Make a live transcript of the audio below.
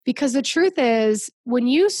Because the truth is, when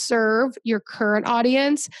you serve your current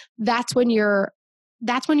audience, that's when your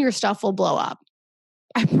stuff will blow up.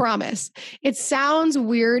 I promise. It sounds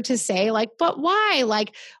weird to say, like, but why?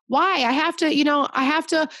 Like, why?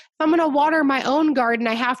 If I'm going to water my own garden,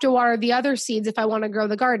 I have to water the other seeds if I want to grow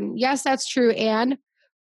the garden. Yes, that's true. And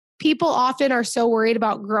people often are so worried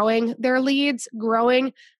about growing their leads,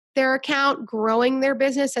 growing their account, growing their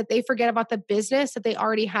business that they forget about the business that they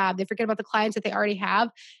already have. They forget about the clients that they already have.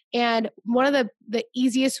 And one of the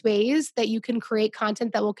easiest ways that you can create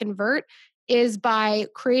content that will convert is by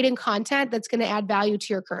creating content that's going to add value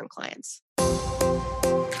to your current clients.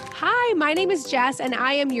 Hi, my name is Jess, and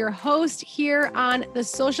I am your host here on the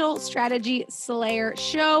Social Strategy Slayer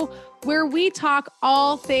Show, where we talk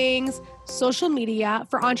all things social media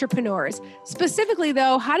for entrepreneurs. Specifically,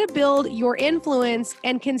 though, how to build your influence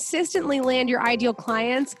and consistently land your ideal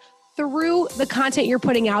clients through the content you're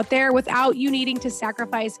putting out there without you needing to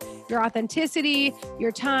sacrifice your authenticity,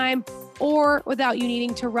 your time, or without you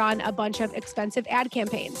needing to run a bunch of expensive ad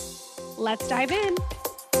campaigns. Let's dive in.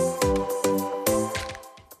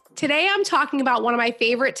 Today, I'm talking about one of my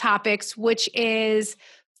favorite topics, which is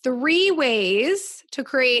 3 ways to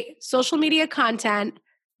create social media content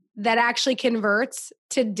that actually converts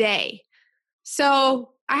today.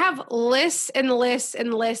 So I have lists and lists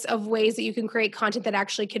and lists of ways that you can create content that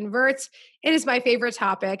actually converts. It is my favorite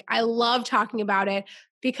topic. I love talking about it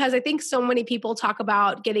because I think so many people talk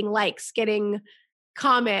about getting likes, getting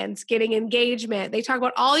comments, getting engagement. They talk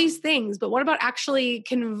about all these things, but what about actually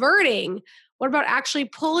converting? What about actually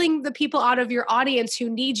pulling the people out of your audience who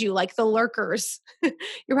need you, like the lurkers?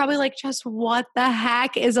 You're probably like, just what the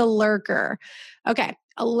heck is a lurker? Okay,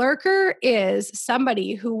 a lurker is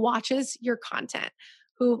somebody who watches your content,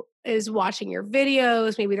 who is watching your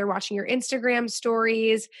videos. Maybe they're watching your Instagram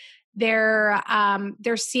stories. They're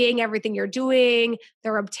seeing everything you're doing.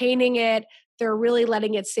 They're obtaining it. They're really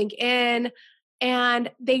letting it sink in. And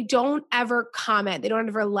they don't ever comment. They don't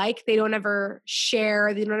ever like. They don't ever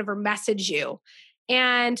share. They don't ever message you.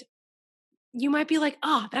 And you might be like,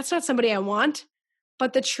 oh, that's not somebody I want.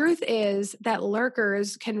 But the truth is that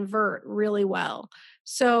lurkers convert really well.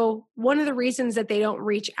 So one of the reasons that they don't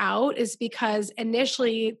reach out is because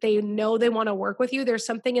initially they know they want to work with you. There's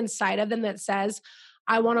something inside of them that says,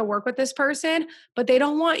 I want to work with this person, but they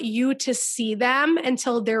don't want you to see them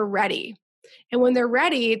until they're ready. And when they're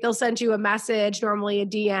ready, they'll send you a message, normally a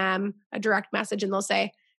DM, a direct message, and they'll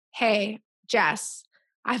say, hey, Jess,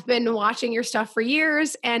 I've been watching your stuff for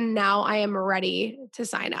years, and now I am ready to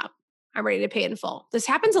sign up. I'm ready to pay in full. This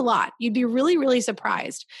happens a lot. You'd be really, really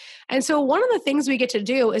surprised. And so one of the things we get to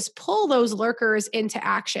do is pull those lurkers into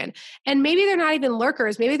action. And maybe they're not even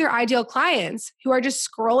lurkers. Maybe they're ideal clients who are just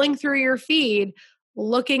scrolling through your feed,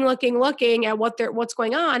 looking at what's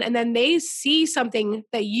going on. And then they see something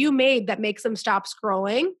that you made that makes them stop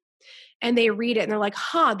scrolling, and they read it and they're like,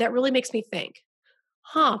 that really makes me think.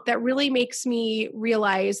 That really makes me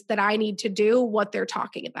realize that I need to do what they're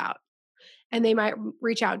talking about. And they might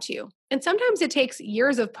reach out to you. And sometimes it takes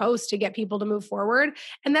years of posts to get people to move forward.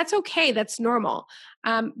 And that's okay. That's normal.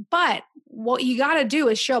 But what you got to do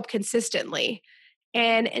is show up consistently.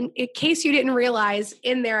 And in case you didn't realize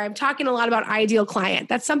in there, I'm talking a lot about ideal client.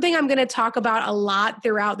 That's something I'm going to talk about a lot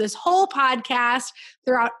throughout this whole podcast,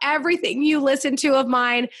 throughout everything you listen to of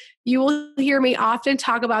mine. You will hear me often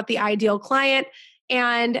talk about the ideal client.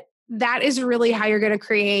 And that is really how you're going to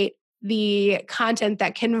create the content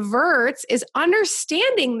that converts, is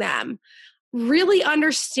understanding them, really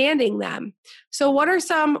understanding them. So what are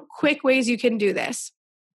some quick ways you can do this?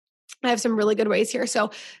 I have some really good ways here. So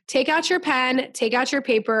take out your pen, take out your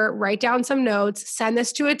paper, write down some notes, send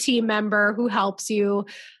this to a team member who helps you,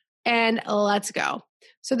 and let's go.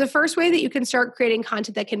 So the first way that you can start creating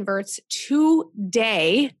content that converts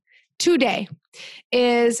today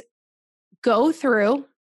is go through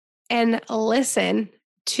and listen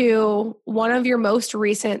to one of your most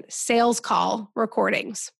recent sales call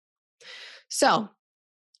recordings. So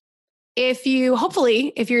if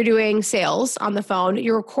you're doing sales on the phone,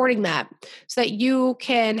 you're recording that so that you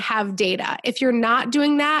can have data. If you're not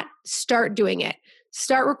doing that, start doing it.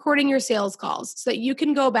 Start recording your sales calls so that you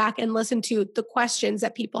can go back and listen to the questions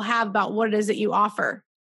that people have about what it is that you offer.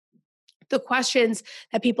 The questions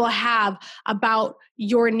that people have about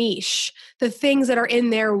your niche, the things that are in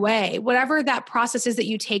their way, whatever that process is that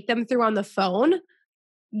you take them through on the phone,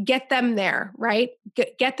 get them there, right?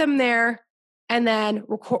 Get them there. And then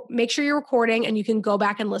make sure you're recording and you can go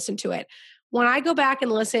back and listen to it. When I go back and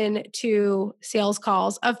listen to sales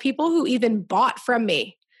calls of people who even bought from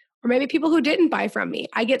me or maybe people who didn't buy from me.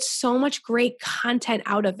 I get so much great content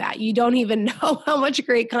out of that. You don't even know how much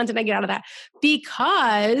great content I get out of that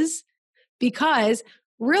because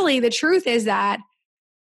really the truth is that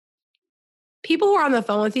people who are on the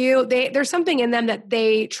phone with you, there's something in them that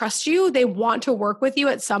they trust you. They want to work with you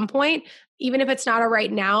at some point. Even if it's not a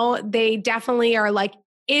right now, they definitely are like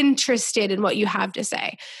interested in what you have to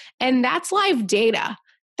say. And that's live data.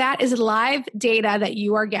 That is live data that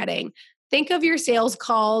you are getting. Think of your sales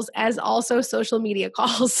calls as also social media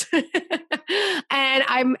calls. And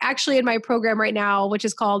I'm actually in my program right now, which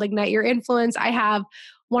is called Ignite Your Influence. I have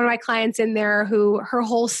one of my clients in there who her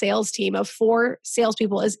whole sales team of 4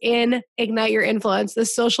 salespeople is in Ignite Your Influence, the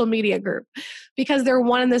social media group, because they're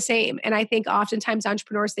one and the same. And I think oftentimes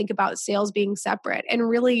entrepreneurs think about sales being separate. And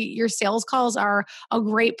really, your sales calls are a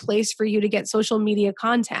great place for you to get social media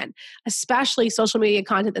content, especially social media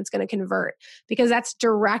content that's going to convert, because that's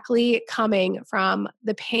directly coming from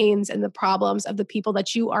the pains and the problems of the people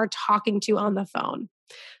that you are talking to on the phone.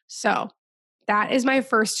 So that is my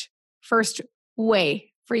first way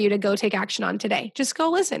for you to go take action on today. Just go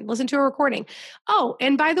listen to a recording. Oh,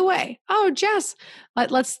 and by the way, Jess,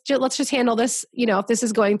 let's just handle this. If this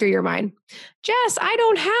is going through your mind, Jess, I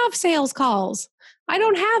don't have sales calls. I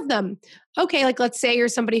don't have them. Okay. Like let's say you're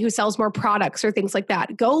somebody who sells more products or things like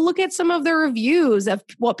that. Go look at some of the reviews of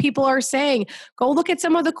what people are saying. Go look at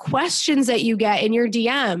some of the questions that you get in your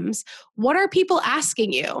DMs. What are people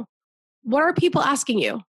asking you?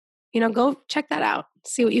 Go check that out.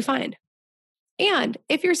 See what you find. And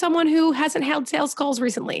if you're someone who hasn't held sales calls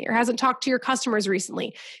recently or hasn't talked to your customers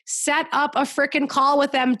recently, set up a freaking call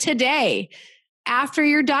with them today. After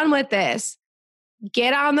you're done with this,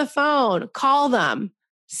 get on the phone, call them,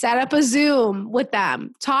 set up a Zoom with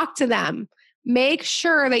them, talk to them. Make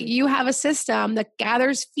sure that you have a system that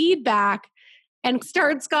gathers feedback and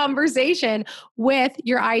starts conversation with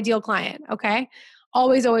your ideal client, okay?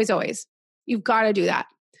 Always, always, always. You've got to do that.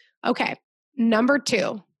 Okay, number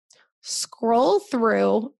 2. Scroll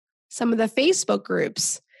through some of the Facebook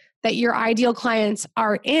groups that your ideal clients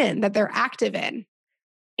are in, that they're active in,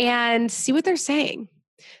 and see what they're saying.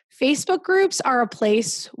 Facebook groups are a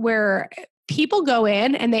place where people go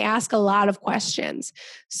in and they ask a lot of questions.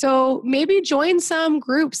 So maybe join some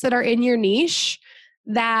groups that are in your niche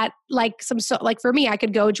that like for me, I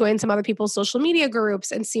could go join some other people's social media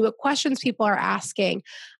groups and see what questions people are asking.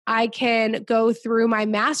 I can go through my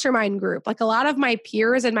mastermind group. Like a lot of my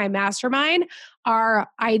peers in my mastermind are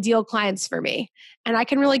ideal clients for me. And I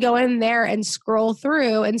can really go in there and scroll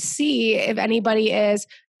through and see if anybody is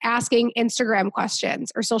asking Instagram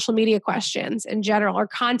questions or social media questions in general or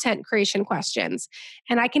content creation questions.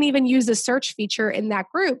 And I can even use the search feature in that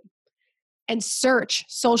group and search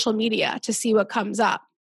social media to see what comes up.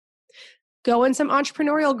 Go in some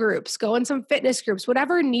entrepreneurial groups, go in some fitness groups,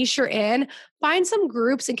 whatever niche you're in, find some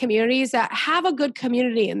groups and communities that have a good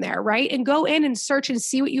community in there, right? And go in and search and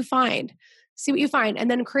see what you find. And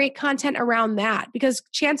then create content around that, because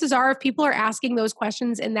chances are if people are asking those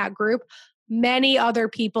questions in that group, many other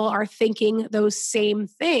people are thinking those same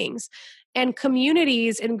things. And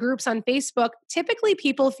communities and groups on Facebook, typically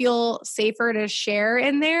people feel safer to share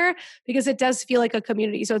in there because it does feel like a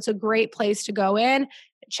community. So it's a great place to go in,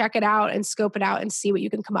 check it out and scope it out and see what you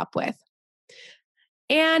can come up with.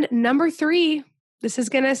 And number 3, this is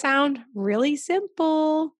going to sound really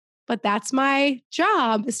simple, but that's my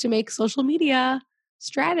job, is to make social media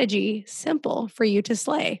strategy simple for you to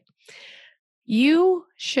slay. You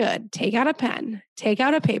should take out a pen, take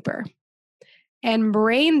out a paper, and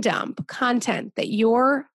brain dump content that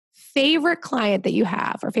your favorite client that you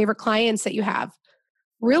have or favorite clients that you have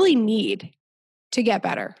really need to get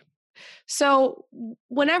better. So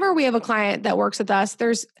whenever we have a client that works with us,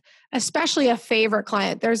 there's especially a favorite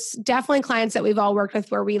client. There's definitely clients that we've all worked with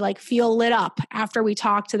where we like feel lit up after we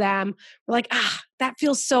talk to them. We're like, that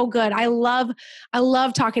feels so good. I love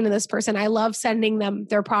talking to this person. I love sending them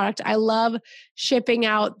their product. I love shipping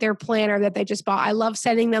out their planner that they just bought. I love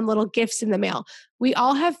sending them little gifts in the mail. We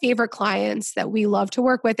all have favorite clients that we love to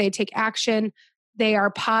work with. They take action. They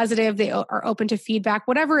are positive. They are open to feedback,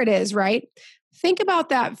 whatever it is, right? Think about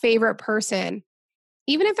that favorite person,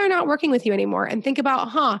 even if they're not working with you anymore, and think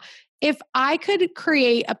about, if I could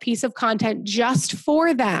create a piece of content just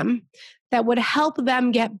for them that would help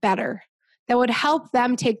them get better, that would help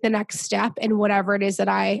them take the next step in whatever it is that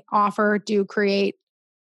I offer, do, create,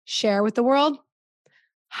 share with the world,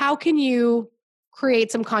 how can you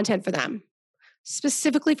create some content for them,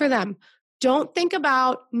 specifically for them? Don't think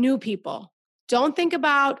about new people. Don't think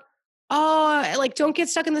about, don't get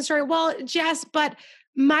stuck in the story. Well, Jess, but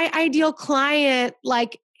my ideal client,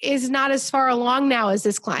 is not as far along now as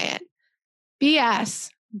this client. BS.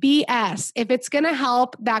 BS. If it's going to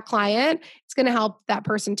help that client, it's going to help that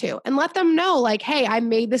person too. And let them know, like, hey, I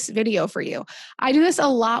made this video for you. I do this a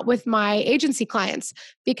lot with my agency clients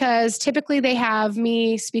because typically they have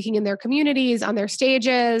me speaking in their communities, on their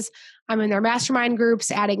stages. I'm in their mastermind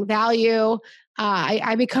groups, adding value.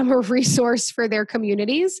 I become a resource for their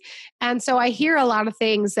communities. And so I hear a lot of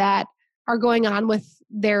things that are going on with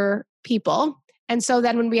their people. And so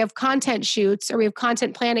then when we have content shoots or we have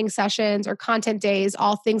content planning sessions or content days,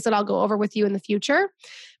 all things that I'll go over with you in the future.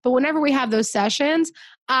 But whenever we have those sessions,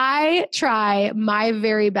 I try my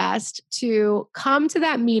very best to come to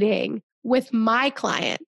that meeting with my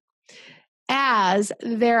client as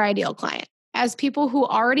their ideal client, as people who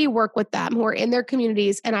already work with them, who are in their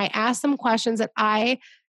communities. And I ask them questions that I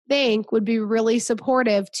think would be really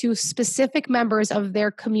supportive to specific members of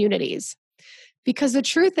their communities. Because the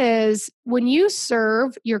truth is, when you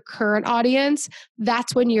serve your current audience,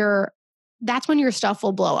 that's when your stuff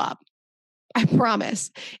will blow up. I promise.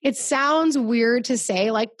 It sounds weird to say,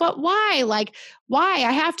 like, but why? Like, why?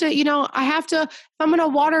 If I'm going to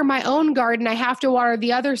water my own garden, I have to water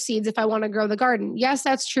the other seeds if I want to grow the garden. Yes,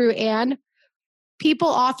 that's true. And people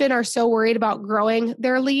often are so worried about growing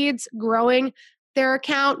their leads, growing their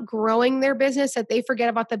account, growing their business, that they forget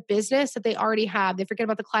about the business that they already have. They forget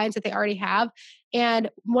about the clients that they already have. And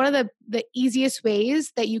one of the easiest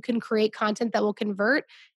ways that you can create content that will convert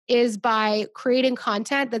is by creating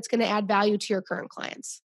content that's going to add value to your current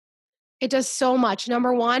clients. It does so much.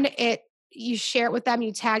 Number one, you share it with them,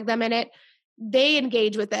 you tag them in it, they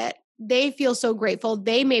engage with it, they feel so grateful,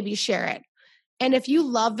 they maybe share it. And if you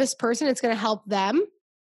love this person, it's going to help them,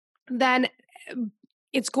 then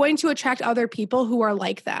it's going to attract other people who are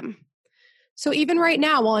like them. So even right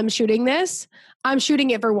now, while I'm shooting this, I'm shooting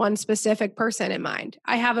it for one specific person in mind.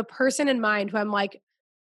 I have a person in mind who I'm like,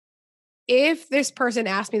 if this person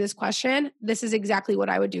asked me this question, this is exactly what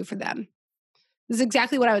I would do for them. This is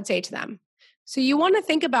exactly what I would say to them. So you want to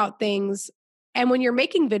think about things, and when you're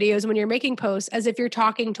making videos, when you're making posts, as if you're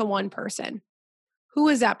talking to one person. Who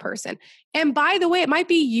is that person? And by the way, it might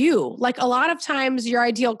be you. Like a lot of times your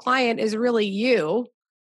ideal client is really you.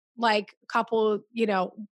 Like a couple,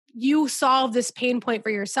 you solved this pain point for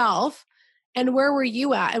yourself. And where were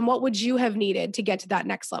you at? And what would you have needed to get to that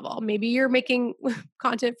next level? Maybe you're making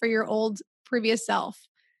content for your old previous self,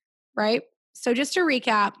 right? So just to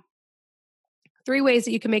recap, 3 ways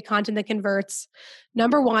that you can make content that converts.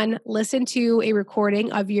 Number 1, listen to a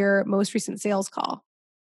recording of your most recent sales call,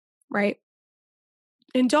 right?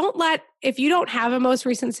 And if you don't have a most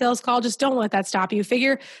recent sales call, just don't let that stop you.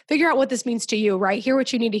 Figure out what this means to you, right? Hear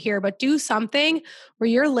what you need to hear, but do something where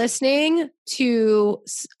you're listening to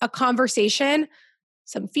a conversation,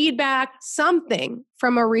 some feedback, something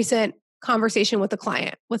from a recent conversation with a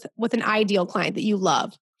client, with an ideal client that you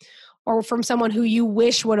love, or from someone who you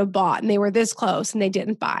wish would have bought and they were this close and they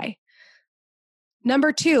didn't buy.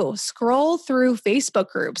 Number 2, scroll through Facebook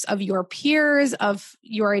groups of your peers, of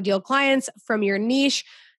your ideal clients, from your niche.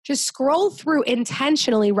 Just scroll through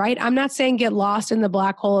intentionally, right? I'm not saying get lost in the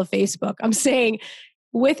black hole of Facebook. I'm saying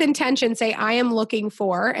with intention, say, I am looking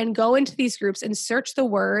for, and go into these groups and search the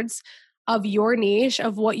words of your niche,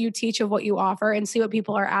 of what you teach, of what you offer, and see what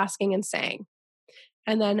people are asking and saying.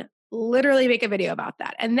 And then literally make a video about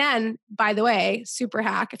that. And then, by the way, super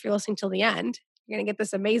hack, if you're listening till the end, you're going to get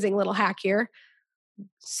this amazing little hack here.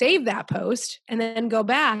 Save that post and then go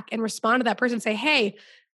back and respond to that person and say, hey,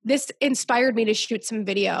 this inspired me to shoot some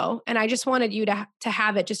video and I just wanted you to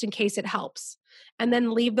have it just in case it helps. And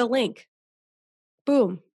then leave the link.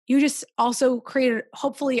 Boom. You just also created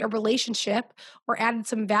hopefully a relationship or added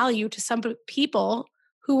some value to some people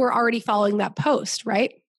who were already following that post,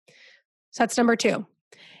 right? So that's number 2.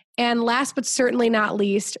 And last but certainly not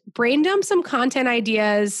least, brain dump some content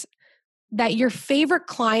ideas that your favorite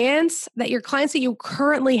clients, that you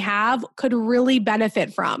currently have could really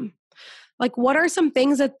benefit from. Like, what are some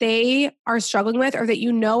things that they are struggling with or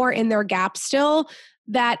that are in their gap still,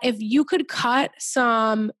 that if you could cut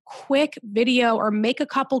some quick video or make a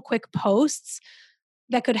couple quick posts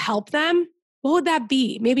that could help them, what would that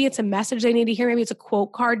be? Maybe it's a message they need to hear. Maybe it's a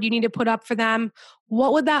quote card you need to put up for them.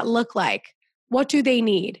 What would that look like? What do they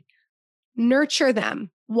need? Nurture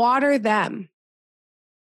them, water them.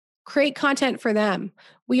 Create content for them.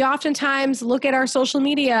 We oftentimes look at our social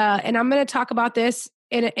media, and I'm going to talk about this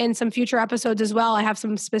in some future episodes as well. I have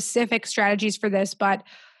some specific strategies for this, but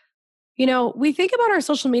we think about our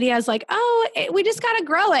social media as like, we just got to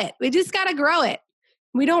grow it. We just got to grow it.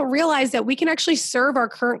 We don't realize that we can actually serve our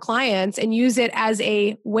current clients and use it as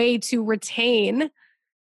a way to retain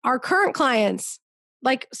our current clients.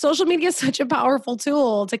 Like, social media is such a powerful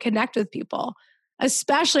tool to connect with people.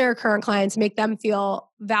 especially our current clients, make them feel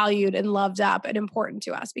valued and loved up and important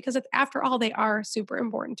to us, because after all, they are super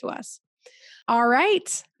important to us. All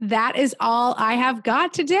right. That is all I have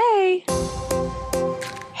got today.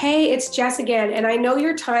 Hey, it's Jess again, and I know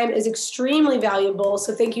your time is extremely valuable,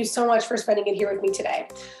 so thank you so much for spending it here with me today.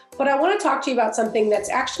 But I want to talk to you about something that's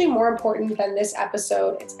actually more important than this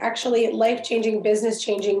episode. It's actually life-changing,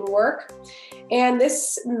 business-changing work. And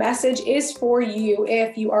this message is for you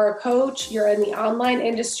if you are a coach, you're in the online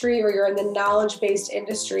industry, or you're in the knowledge-based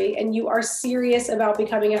industry, and you are serious about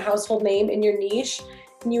becoming a household name in your niche,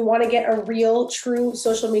 and you want to get a real, true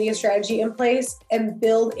social media strategy in place and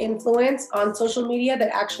build influence on social media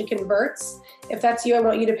that actually converts. If that's you, I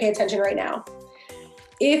want you to pay attention right now.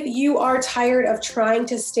 If you are tired of trying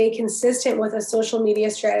to stay consistent with a social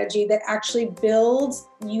media strategy that actually builds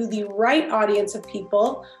you the right audience of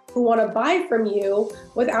people who want to buy from you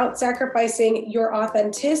without sacrificing your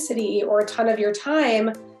authenticity or a ton of your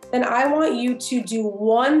time, then I want you to do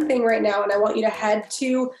one thing right now, and I want you to head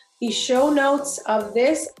to the show notes of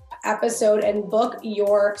this episode and book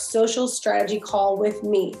your social strategy call with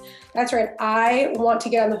me. That's right. I want to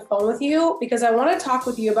get on the phone with you because I want to talk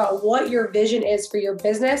with you about what your vision is for your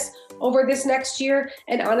business over this next year.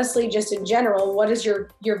 And honestly, just in general, what is your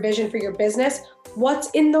vision for your business? What's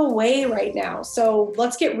in the way right now? So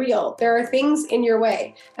let's get real. There are things in your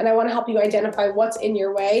way, and I want to help you identify what's in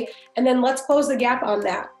your way. And then let's close the gap on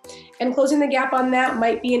that. And closing the gap on that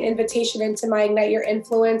might be an invitation into my Ignite Your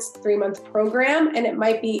Influence 3-month program. And it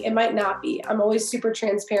might not be. I'm always super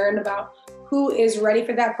transparent about who is ready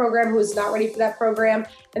for that program, who is not ready for that program.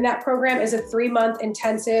 And that program is a 3-month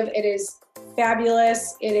intensive. It is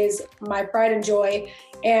fabulous. It is my pride and joy.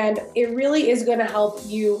 And it really is going to help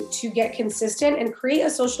you to get consistent and create a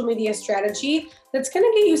social media strategy that's going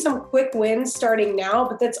to get you some quick wins starting now,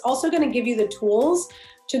 but that's also going to give you the tools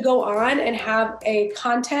to go on and have a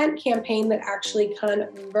content campaign that actually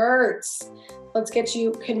converts. Let's get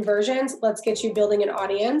you conversions. Let's get you building an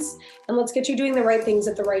audience, and let's get you doing the right things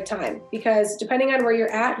at the right time. Because depending on where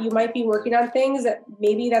you're at, you might be working on things that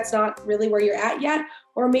maybe that's not really where you're at yet,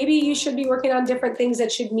 or maybe you should be working on different things that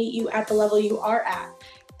should meet you at the level you are at.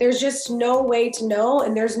 There's just no way to know,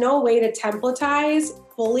 and there's no way to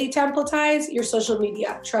fully templatize your social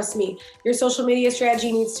media. Trust me, your social media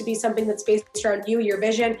strategy needs to be something that's based around you, your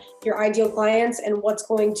vision, your ideal clients, and what's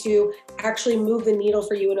going to actually move the needle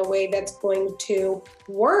for you in a way that's going to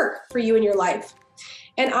work for you in your life.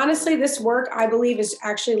 And honestly, this work, I believe, is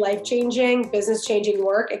actually life-changing, business-changing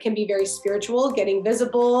work. It can be very spiritual, getting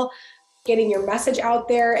visible, getting your message out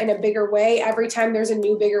there in a bigger way. Every time there's a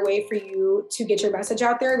new, bigger way for you to get your message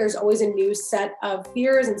out there, there's always a new set of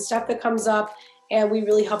fears and stuff that comes up, and we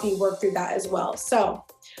really help you work through that as well. So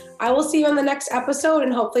I will see you on the next episode,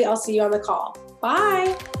 and hopefully I'll see you on the call.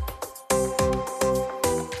 Bye.